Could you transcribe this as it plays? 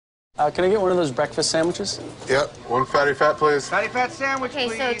Can I get one of those breakfast sandwiches? Yep, one fatty fat, please. Fatty fat sandwich, Okay,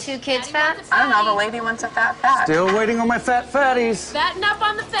 please. so 2 kids fat? I don't know, the lady wants a fat. Still waiting on my fat fatties. Fatten up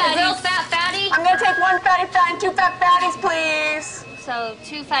on the The fatties. girl's fat fatty? I'm gonna take 1 fatty fat and 2 fat fatties, please. So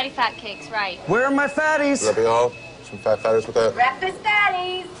 2 fatty fat cakes, right. Where are my fatties? That'll be all. Some fat fatties with that. Breakfast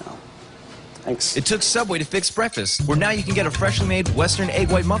fatties. Thanks. It took Subway to fix breakfast, where now you can get a freshly made Western egg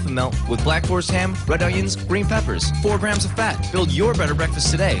white muffin melt with black forest ham, red onions, green peppers, 4 grams of fat. Build your better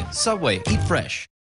breakfast today. Subway, eat fresh.